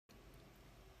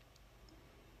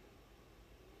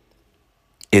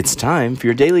It's time for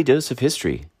your daily dose of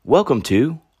history. Welcome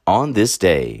to On This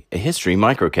Day, a history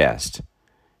microcast.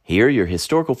 Here are your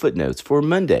historical footnotes for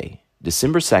Monday,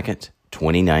 December 2nd,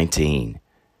 2019.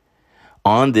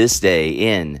 On this day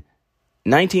in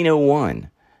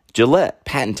 1901, Gillette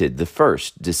patented the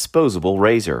first disposable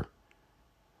razor.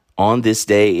 On this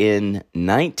day in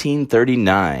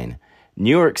 1939, New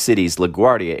York City's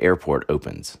LaGuardia Airport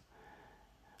opens.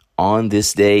 On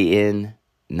this day in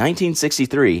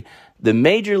 1963, the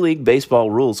Major League Baseball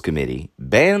Rules Committee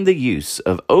banned the use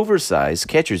of oversized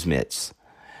catcher's mitts.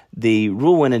 The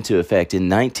rule went into effect in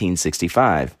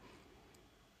 1965.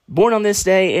 Born on this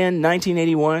day in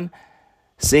 1981,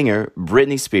 singer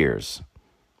Britney Spears.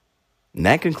 And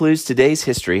that concludes today's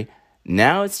history.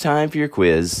 Now it's time for your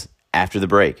quiz after the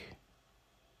break.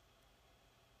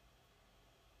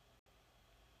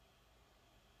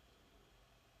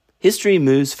 History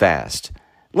moves fast.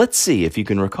 Let's see if you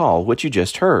can recall what you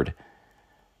just heard.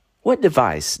 What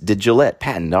device did Gillette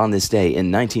patent on this day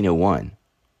in 1901?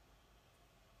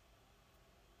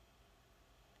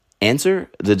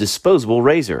 Answer: the disposable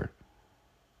razor.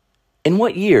 In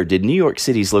what year did New York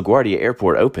City's LaGuardia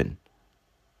Airport open?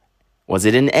 Was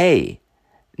it in A,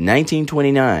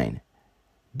 1929,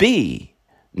 B,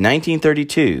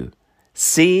 1932,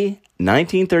 C,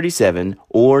 1937,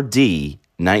 or D,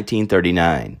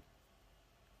 1939?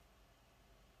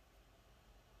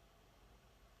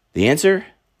 The answer?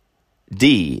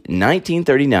 D,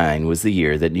 1939 was the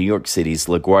year that New York City's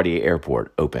LaGuardia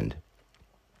Airport opened.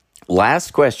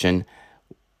 Last question.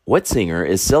 What singer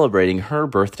is celebrating her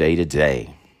birthday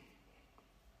today?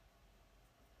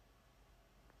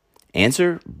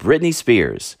 Answer: Britney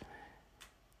Spears.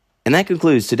 And that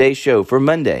concludes today's show for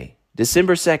Monday,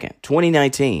 December 2nd,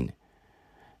 2019.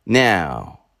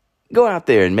 Now, go out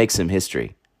there and make some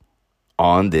history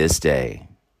on this day.